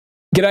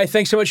G'day,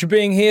 thanks so much for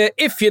being here.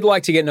 If you'd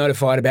like to get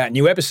notified about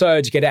new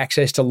episodes, get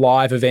access to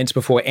live events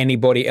before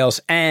anybody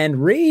else,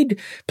 and read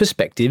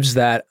perspectives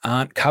that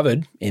aren't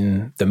covered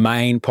in the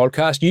main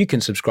podcast, you can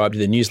subscribe to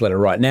the newsletter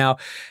right now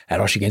at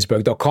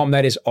osherginsberg.com.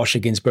 That is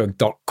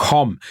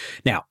osherginsberg.com.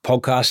 Now,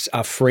 podcasts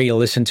are free to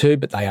listen to,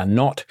 but they are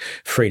not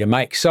free to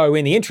make. So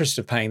in the interest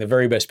of paying the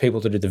very best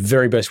people to do the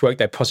very best work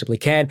they possibly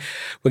can,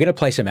 we're going to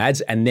play some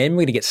ads and then we're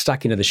going to get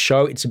stuck into the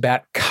show. It's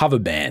about cover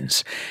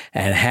bands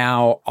and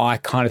how I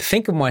kind of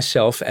think of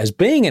myself as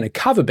being in a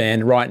cover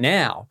band right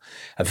now,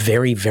 a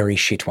very, very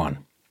shit one.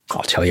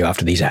 I'll tell you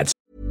after these ads.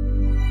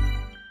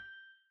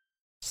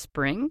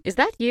 Spring? Is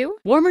that you?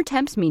 Warmer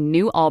temps mean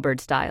new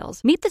Allbirds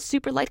styles. Meet the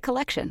Superlight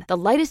Collection, the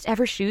lightest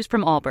ever shoes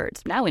from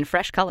Allbirds, now in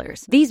fresh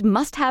colors. These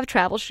must-have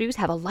travel shoes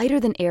have a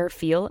lighter-than-air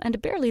feel and a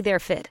barely-there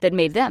fit that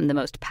made them the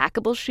most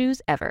packable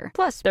shoes ever.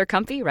 Plus, they're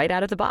comfy right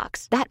out of the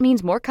box. That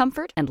means more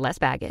comfort and less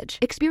baggage.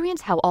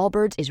 Experience how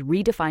Allbirds is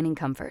redefining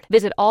comfort.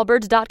 Visit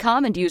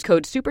allbirds.com and use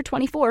code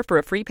SUPER24 for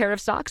a free pair of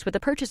socks with a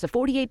purchase of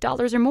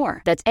 $48 or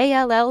more. That's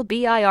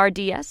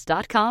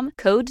ALLBIRDS.com,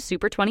 code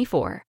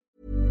SUPER24.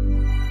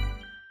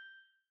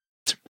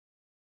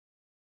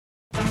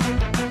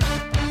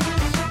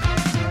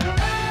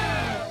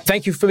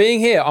 Thank you for being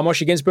here. I'm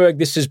Osher Ginsberg.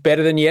 This is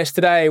Better Than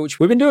Yesterday, which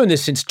we've been doing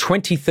this since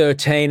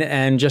 2013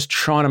 and just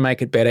trying to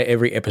make it better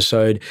every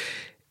episode,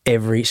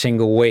 every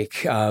single week.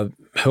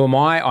 Who am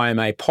I? I am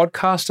a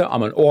podcaster.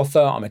 I'm an author.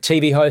 I'm a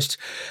TV host.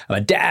 I'm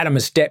a dad. I'm a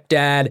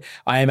stepdad.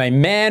 I am a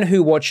man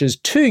who watches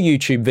 2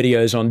 YouTube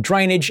videos on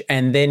drainage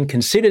and then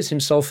considers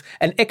himself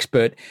an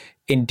expert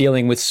in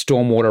dealing with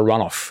stormwater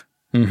runoff.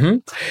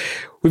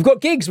 We've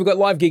got gigs. We've got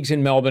live gigs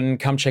in Melbourne.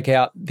 Come check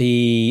out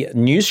the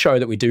news show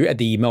that we do at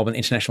the Melbourne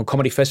International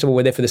Comedy Festival.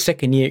 We're there for the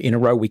 2nd year in a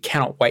row. We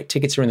cannot wait.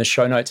 Tickets are in the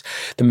show notes.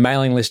 The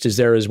mailing list is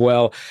there as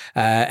well.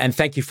 And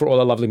thank you for all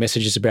the lovely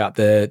messages about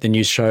the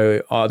news show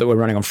that we're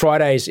running on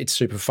Fridays. It's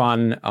super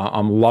fun.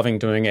 I'm loving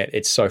doing it.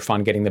 It's so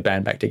fun getting the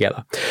band back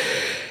together.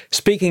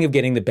 Speaking of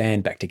getting the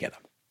band back together,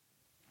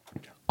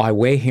 I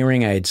wear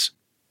hearing aids.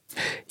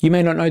 You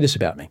may not know this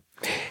about me.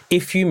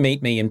 If you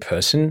meet me in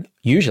person,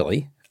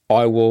 usually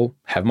I will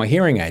have my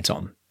hearing aids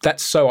on.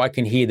 That's so I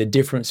can hear the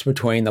difference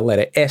between the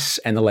letter S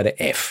and the letter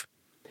F,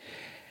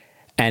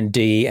 and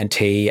D and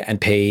T and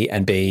P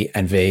and B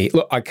and V.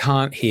 Look, I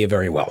can't hear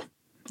very well,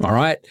 all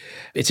right?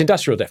 It's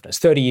industrial deafness,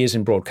 30 years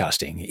in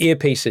broadcasting,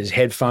 earpieces,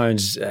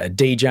 headphones,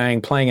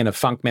 DJing, playing in a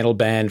funk metal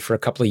band for a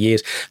couple of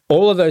years.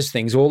 All of those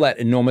things, all that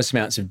enormous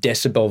amounts of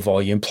decibel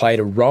volume played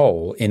a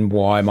role in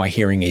why my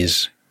hearing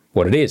is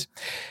what it is.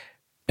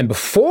 And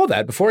before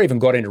that, before I even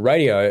got into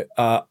radio,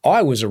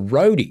 I was a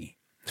roadie.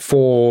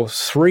 For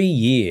 3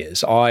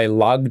 years, I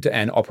lugged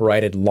and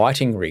operated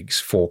lighting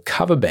rigs for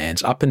cover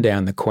bands up and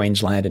down the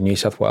Queensland and New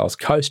South Wales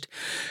coast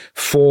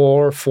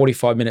for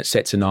 45-minute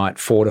sets a night,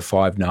 4 to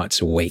 5 nights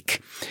a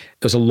week. There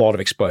was a lot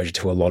of exposure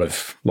to a lot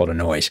of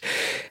noise.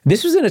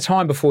 This was in a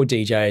time before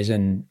DJs,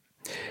 and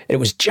it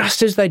was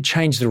just as they'd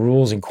changed the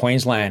rules in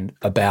Queensland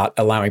about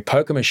allowing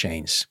poker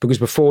machines, because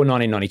before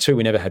 1992,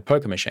 we never had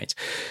poker machines.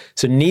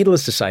 So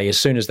needless to say, as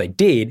soon as they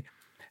did,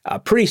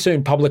 pretty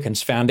soon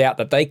publicans found out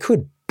that they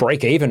could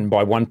break even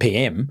by 1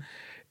 p.m.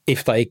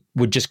 if they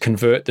would just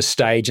convert the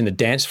stage and the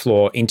dance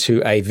floor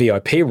into a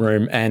VIP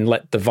room and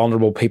let the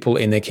vulnerable people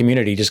in their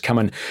community just come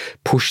and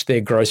push their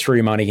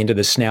grocery money into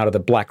the snout of the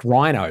black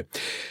rhino.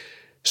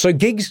 So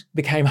gigs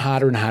became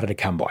harder and harder to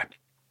come by.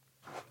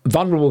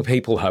 Vulnerable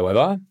people,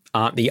 however,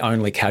 aren't the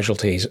only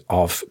casualties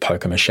of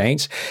poker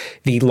machines.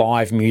 The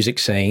live music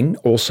scene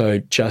also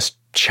just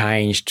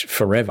changed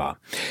forever.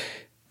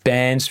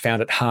 Bands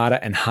found it harder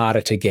and harder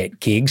to get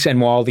gigs.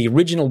 And while the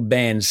original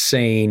band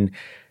scene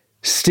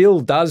still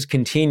does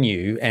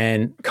continue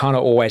and kind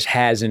of always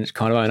has in its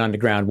kind of own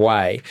underground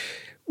way,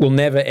 we'll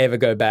never, ever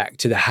go back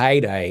to the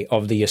heyday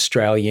of the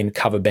Australian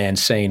cover band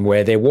scene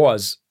where there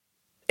was,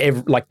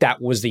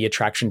 that was the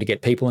attraction to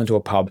get people into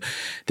a pub.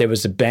 There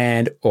was a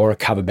band or a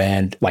cover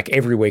band like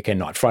every weekend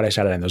night, Friday,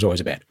 Saturday, and there was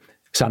always a band.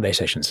 Sunday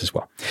sessions as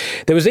well.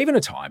 There was even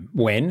a time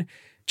when,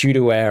 due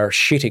to our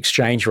shit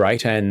exchange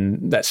rate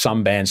and that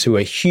some bands who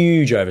are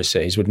huge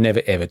overseas would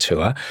never ever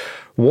tour,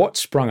 what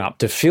sprung up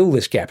to fill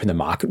this gap in the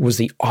market was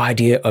the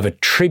idea of a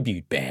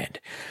tribute band.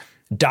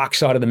 Dark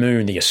Side of the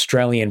Moon, the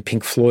Australian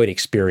Pink Floyd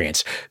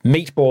experience.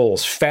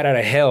 Meatballs, Fat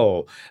Outta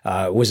Hell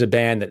was a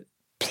band that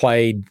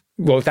played,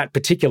 well, that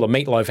particular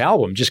Meatloaf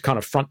album, just kind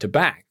of front to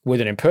back with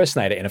an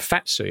impersonator in a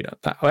fat suit.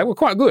 They were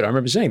quite good. I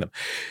remember seeing them.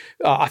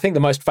 I think the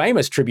most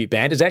famous tribute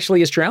band is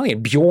actually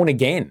Australian, Bjorn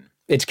Again.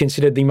 It's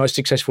considered the most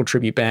successful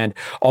tribute band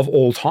of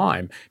all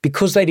time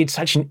because they did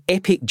such an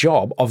epic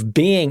job of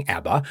being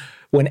ABBA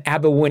when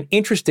ABBA weren't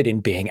interested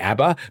in being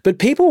ABBA, but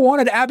people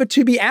wanted ABBA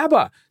to be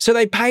ABBA. So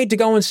they paid to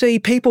go and see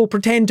people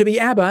pretend to be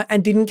ABBA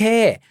and didn't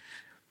care.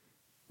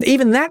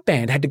 Even that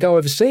band had to go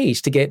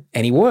overseas to get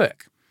any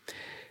work.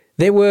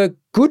 There were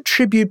good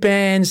tribute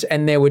bands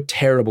and there were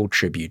terrible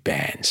tribute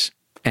bands.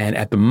 And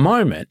at the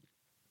moment,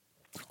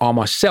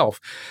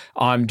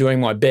 I'm doing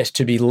my best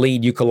to be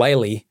lead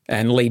ukulele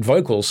and lead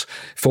vocals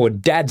for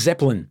Dad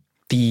Zeppelin,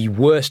 the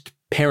worst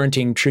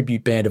parenting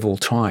tribute band of all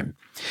time.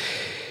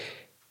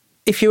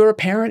 If you're a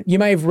parent, you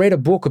may have read a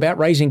book about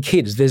raising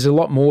kids. There's a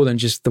lot more than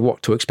just the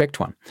What to Expect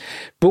one.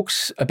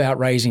 Books about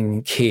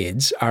raising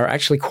kids are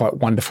actually quite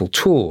wonderful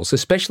tools,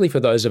 especially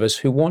for those of us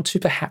who want to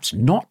perhaps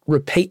not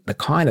repeat the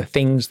kind of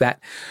things that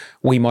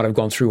we might have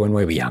gone through when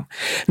we were young.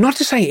 Not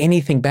to say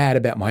anything bad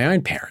about my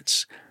own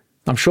parents.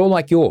 I'm sure,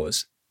 like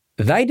yours,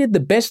 they did the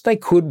best they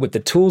could with the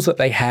tools that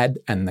they had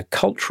and the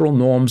cultural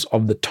norms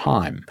of the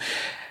time.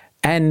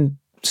 And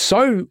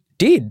so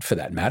did, for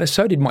that matter,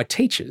 so did my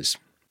teachers.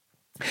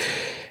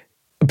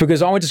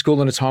 Because I went to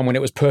school in a time when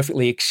it was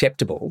perfectly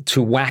acceptable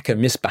to whack a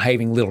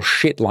misbehaving little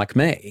shit like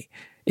me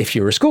if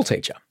you were a school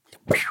teacher.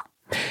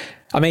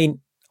 I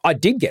mean, I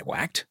did get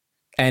whacked,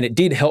 and it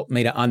did help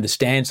me to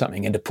understand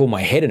something and to pull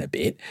my head in a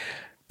bit,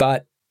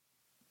 but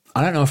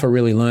I don't know if I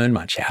really learned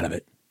much out of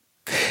it.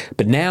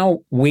 But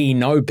now we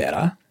know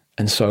better,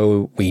 and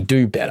so we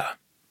do better.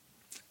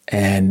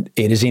 And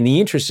it is in the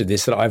interest of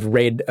this that I've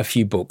read a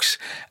few books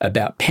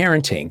about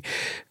parenting.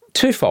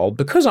 Twofold,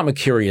 because I'm a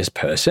curious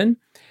person,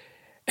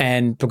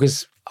 and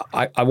because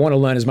I want to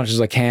learn as much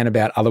as I can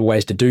about other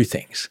ways to do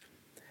things.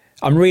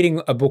 I'm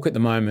reading a book at the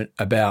moment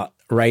about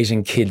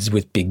raising kids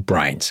with big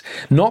brains.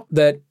 Not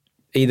that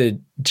either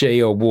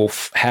G or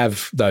Wolf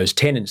have those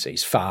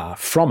tendencies, far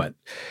from it.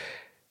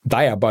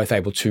 They are both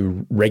able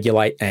to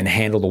regulate and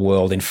handle the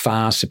world in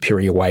far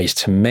superior ways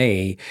to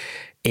me,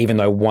 even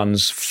though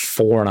one's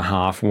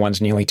 4.5,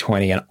 one's nearly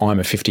 20, and I'm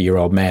a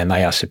 50-year-old man.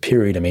 They are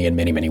superior to me in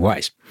many, many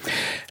ways.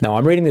 Now,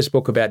 I'm reading this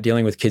book about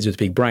dealing with kids with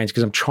big brains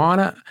because I'm trying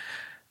to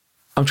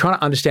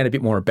understand a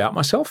bit more about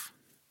myself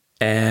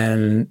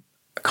and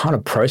kind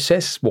of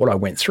process what I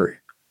went through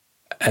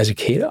as a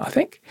kid, I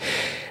think.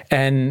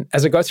 And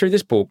as I go through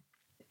this book,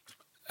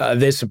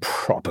 there's some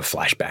proper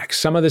flashbacks.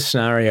 Some of the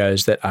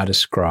scenarios that are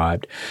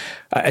described,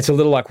 it's a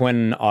little like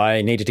when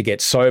I needed to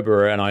get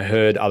sober and I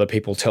heard other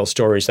people tell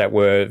stories that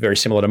were very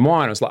similar to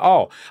mine. I was like,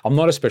 oh, I'm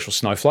not a special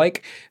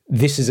snowflake.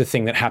 This is a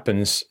thing that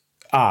happens.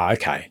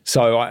 Okay.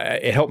 So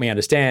it helped me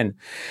understand,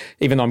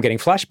 even though I'm getting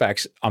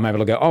flashbacks, I'm able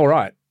to go, oh,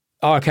 right.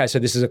 Oh, okay, so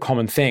this is a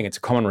common thing. It's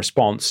a common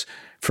response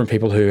from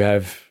people who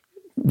have,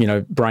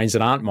 brains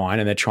that aren't mine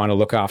and they're trying to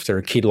look after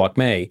a kid like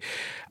me.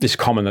 It's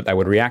common that they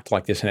would react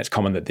like this, and it's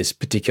common that this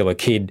particular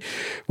kid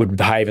would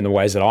behave in the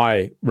ways that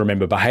I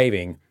remember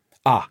behaving.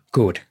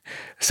 Good.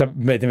 So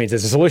that means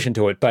there's a solution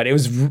to it, but it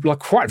was like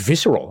quite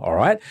visceral, all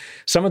right?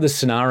 Some of the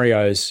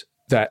scenarios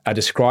that are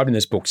described in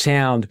this book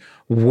sound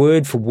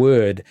word for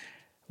word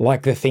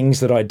like the things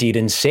that I did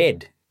and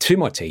said to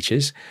my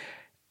teachers,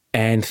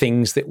 and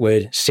things that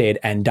were said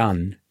and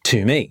done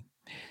to me.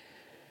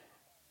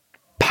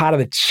 Part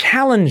of the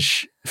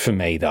challenge for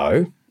me,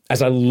 though,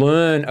 as I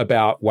learn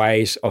about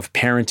ways of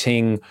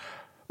parenting,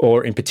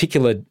 or in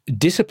particular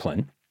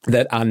discipline,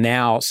 that are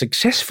now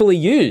successfully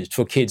used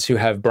for kids who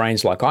have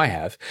brains like I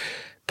have,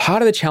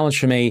 part of the challenge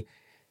for me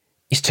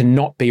is to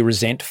not be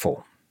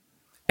resentful.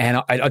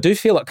 And I do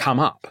feel it come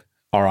up,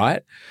 all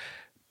right?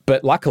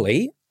 But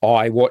luckily,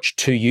 I watched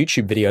 2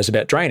 YouTube videos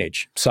about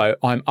drainage. So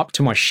I'm up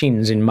to my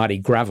shins in muddy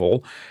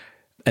gravel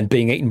and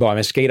being eaten by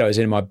mosquitoes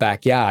in my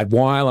backyard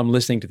while I'm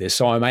listening to this.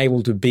 So I'm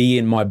able to be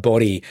in my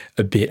body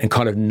a bit and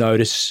kind of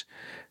notice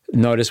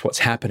what's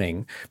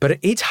happening. But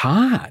it's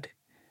hard.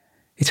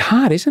 It's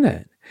hard, isn't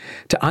it?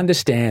 To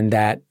understand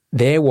that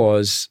there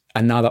was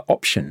another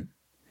option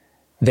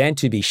than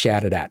to be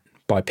shouted at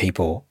by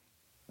people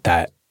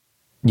that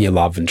you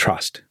love and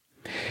trust.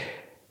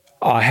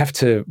 I have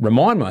to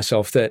remind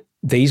myself that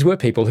these were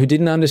people who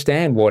didn't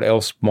understand what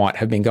else might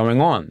have been going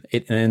on.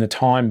 In a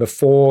time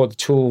before the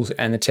tools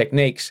and the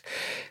techniques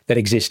that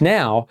exist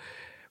now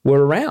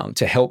were around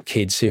to help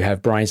kids who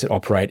have brains that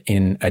operate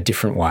in a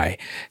different way,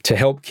 to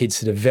help kids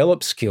to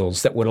develop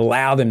skills that would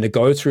allow them to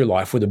go through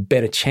life with a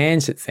better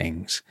chance at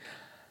things.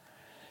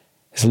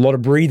 There's a lot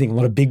of breathing, a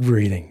lot of big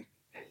breathing.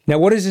 Now,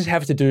 what does this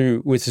have to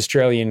do with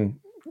Australian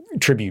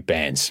tribute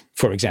bands,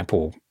 for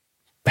example?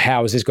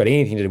 How has this got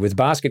anything to do with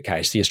Basket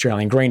Case, the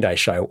Australian Green Day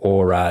show,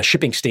 or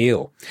Shipping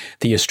Steel,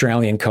 the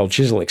Australian Cold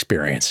Chisel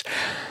experience?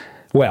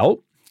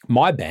 Well,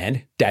 my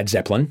band, Dad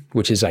Zeppelin,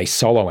 which is a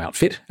solo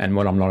outfit, and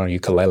when I'm not on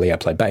ukulele, I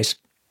play bass,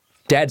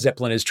 Dad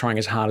Zeppelin is trying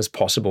as hard as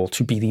possible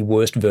to be the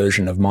worst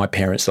version of my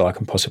parents that I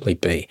can possibly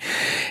be,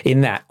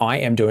 in that I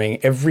am doing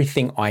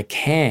everything I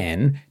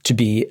can to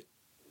be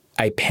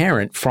a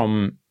parent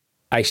from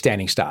a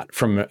standing start,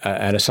 from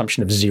an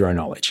assumption of zero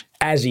knowledge,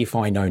 as if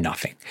I know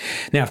nothing.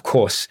 Now, of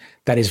course,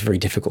 that is very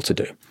difficult to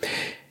do.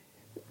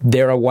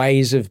 There are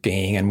ways of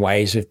being and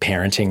ways of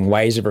parenting,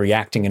 ways of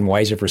reacting and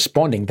ways of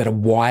responding that are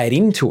wired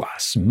into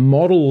us,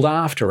 modeled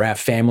after our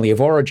family of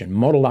origin,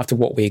 modeled after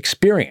what we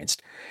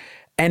experienced.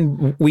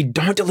 And we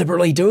don't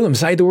deliberately do them.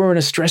 Say that we're in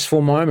a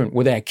stressful moment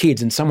with our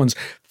kids and someone's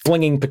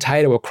flinging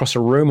potato across a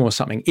room or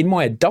something. In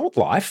my adult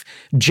life,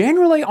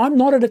 generally I'm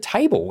not at a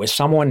table where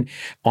someone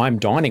I'm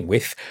dining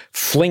with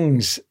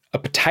flings a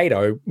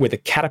potato with a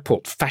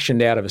catapult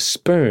fashioned out of a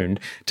spoon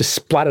to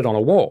splat it on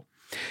a wall.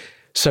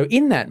 So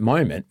in that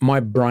moment, my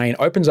brain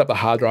opens up the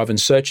hard drive and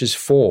searches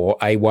for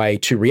a way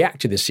to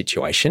react to this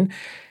situation.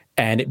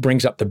 And it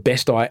brings up the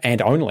best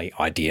and only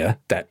idea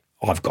that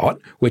I've got,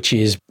 which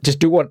is just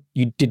do what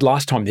you did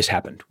last time this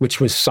happened, which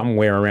was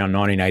somewhere around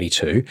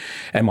 1982.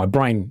 And my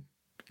brain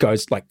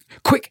goes like,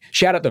 quick,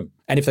 shout at them.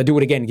 And if they do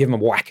it again, give them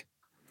a whack.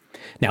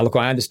 Now, look,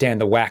 I understand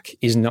the whack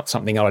is not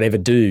something I'd ever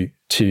do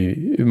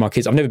to my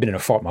kids. I've never been in a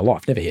fight in my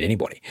life, never hit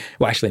anybody.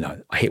 Well, actually,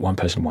 no, I hit one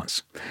person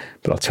once,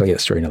 but I'll tell you that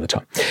story another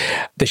time.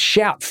 The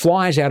shout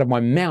flies out of my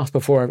mouth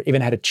before I've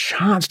even had a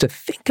chance to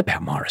think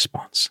about my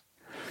response.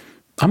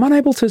 I'm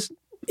unable to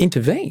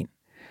intervene.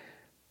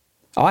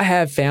 I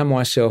have found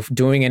myself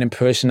doing an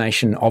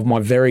impersonation of my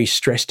very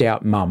stressed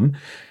out mum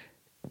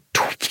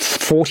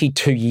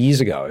 42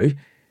 years ago,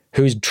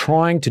 who's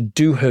trying to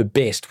do her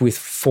best with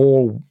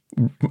 4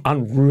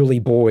 unruly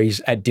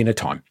boys at dinner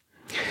time.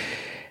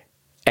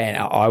 And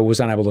I was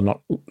unable to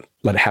not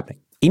let it happen.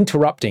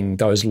 Interrupting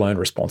those learned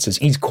responses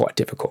is quite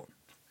difficult.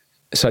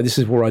 So this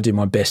is where I do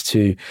my best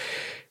to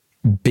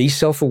be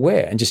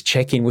self-aware and just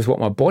check in with what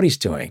my body's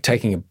doing.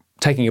 Taking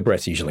a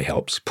breath usually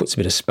helps, puts a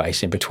bit of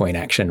space in between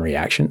action and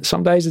reaction.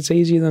 Some days it's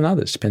easier than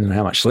others, depending on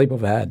how much sleep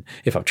I've had,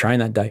 if I've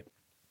trained that day.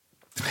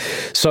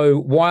 So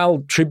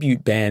while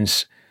tribute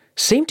bands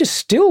seem to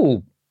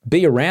still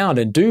be around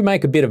and do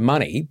make a bit of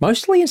money,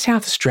 mostly in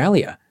South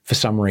Australia for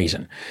some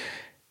reason.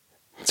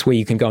 It's where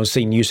you can go and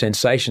see New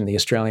Sensation, the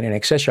Australian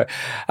NXS show.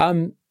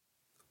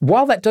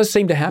 While that does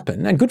seem to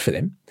happen, and good for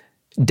them,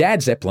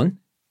 Dad Zeppelin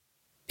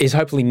is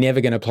hopefully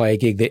never going to play a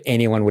gig that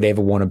anyone would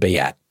ever want to be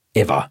at,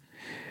 ever.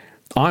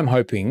 I'm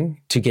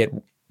hoping to get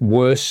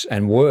worse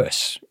and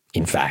worse,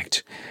 in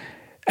fact.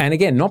 And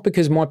again, not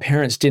because my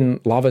parents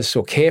didn't love us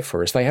or care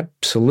for us. They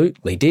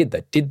absolutely did.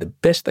 They did the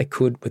best they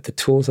could with the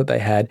tools that they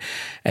had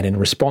and in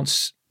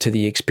response to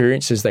the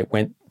experiences they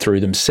went through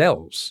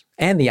themselves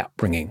and the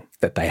upbringing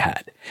that they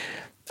had.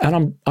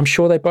 And I'm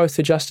sure they both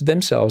adjusted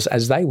themselves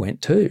as they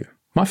went too.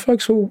 My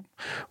folks were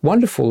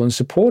wonderful and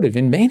supportive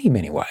in many,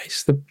 many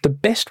ways, the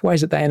best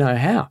ways that they know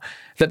how,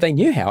 that they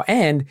knew how.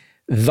 And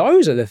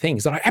those are the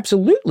things that I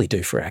absolutely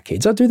do for our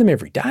kids. I do them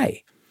every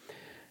day.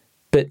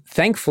 But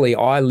thankfully,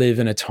 I live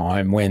in a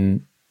time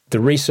when the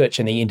research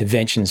and the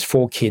interventions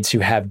for kids who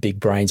have big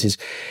brains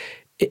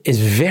is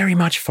very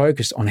much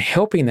focused on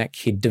helping that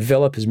kid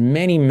develop as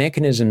many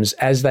mechanisms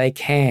as they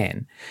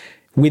can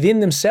within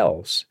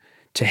themselves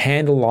to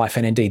handle life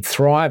and indeed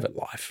thrive at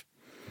life.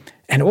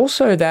 And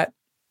also that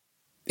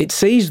it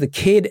sees the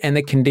kid and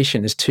the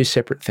condition as 2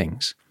 separate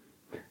things,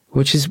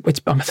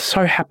 I'm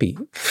so happy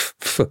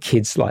for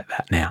kids like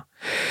that now.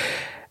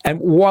 And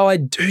while I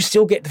do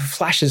still get the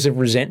flashes of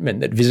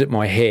resentment that visit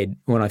my head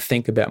when I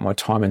think about my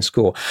time in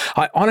school,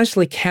 I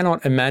honestly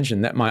cannot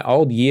imagine that my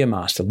old year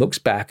master looks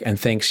back and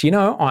thinks,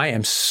 I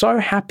am so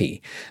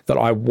happy that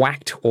I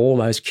whacked all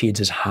those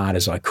kids as hard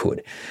as I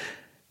could.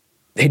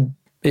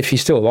 If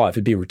he's still alive,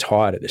 he'd be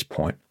retired at this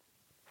point.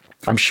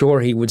 I'm sure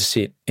he would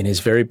sit in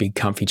his very big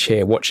comfy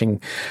chair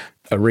watching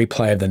a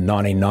replay of the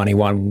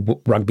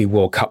 1991 Rugby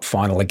World Cup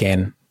final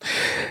again.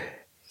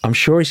 I'm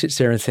sure he sits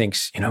there and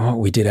thinks,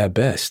 we did our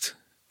best.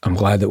 I'm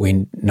glad that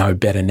we know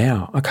better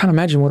now. I can't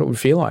imagine what it would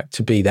feel like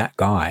to be that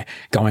guy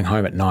going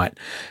home at night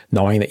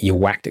knowing that you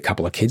whacked a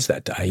couple of kids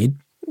that day. You'd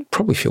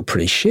probably feel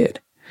pretty shit.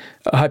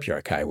 I hope you're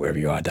okay wherever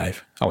you are,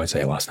 Dave. I won't say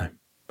your last name,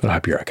 but I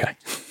hope you're okay.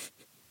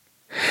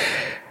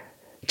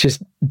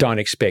 Just don't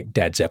expect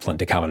Dad Zeppelin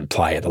to come and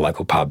play at the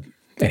local pub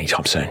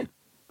anytime soon.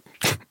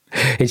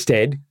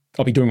 Instead,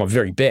 I'll be doing my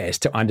very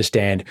best to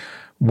understand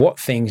what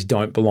things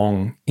don't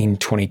belong in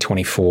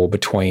 2024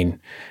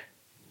 between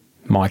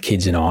my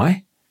kids and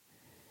I,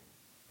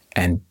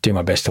 and do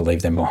my best to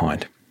leave them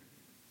behind.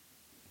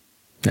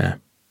 Now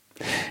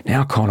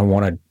I kind of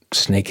want to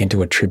sneak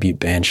into a tribute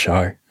band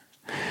show,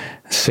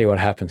 see what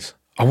happens.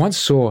 I once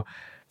saw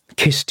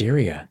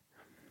Kissteria,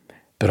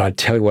 but I'd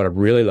tell you what I'd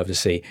really love to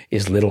see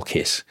is Little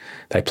Kiss.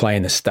 They play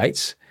in the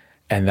States,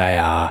 and they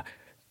are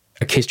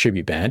a Kiss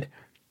tribute band,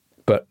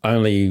 but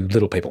only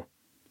little people.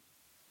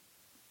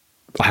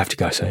 I have to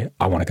go see it.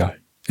 I want to go.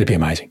 It'd be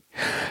amazing.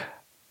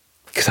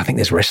 Because I think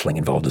there's wrestling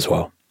involved as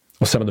well.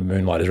 Or some of the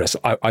Moonlighters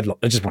wrestle. I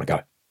just want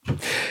to go.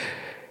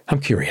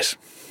 I'm curious.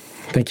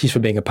 Thank you for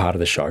being a part of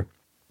the show.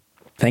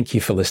 Thank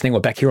you for listening.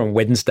 We're back here on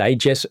Wednesday.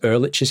 Jess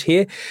Ehrlich is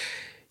here.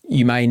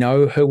 You may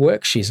know her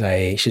work. She's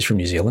from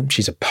New Zealand.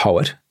 She's a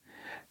poet,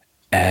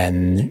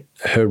 and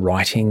her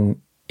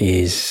writing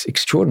is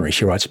extraordinary.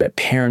 She writes about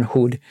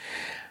parenthood,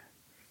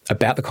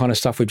 about the kind of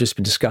stuff we've just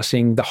been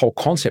discussing, the whole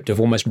concept of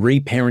almost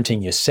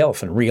reparenting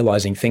yourself and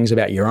realizing things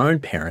about your own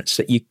parents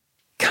that you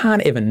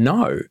can't ever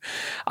know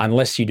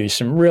unless you do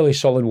some really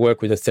solid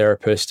work with a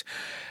therapist,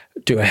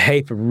 do a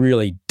heap of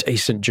really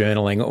decent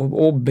journaling,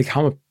 or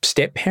become a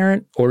step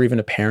parent or even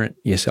a parent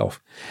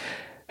yourself.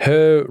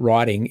 Her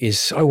writing is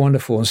so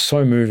wonderful and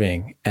so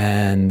moving,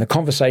 and the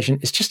conversation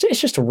is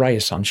just a ray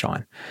of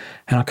sunshine.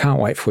 And I can't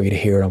wait for you to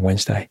hear it on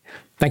Wednesday.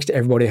 Thanks to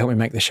everybody who helped me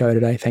make the show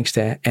today. Thanks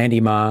to Andy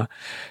Marr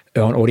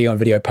on audio and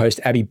video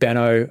post, Abby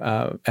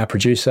Benno, our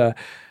producer,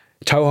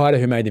 Toehider,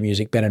 who made the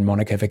music, Ben and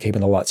Monica for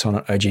keeping the lights on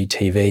at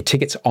OGTV.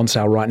 Tickets on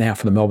sale right now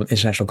for the Melbourne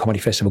International Comedy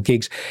Festival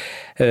gigs.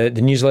 The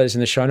newsletter's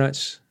in the show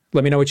notes.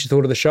 Let me know what you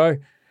thought of the show.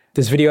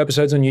 There's video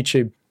episodes on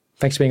YouTube.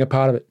 Thanks for being a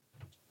part of it.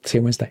 See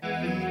you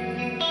Wednesday.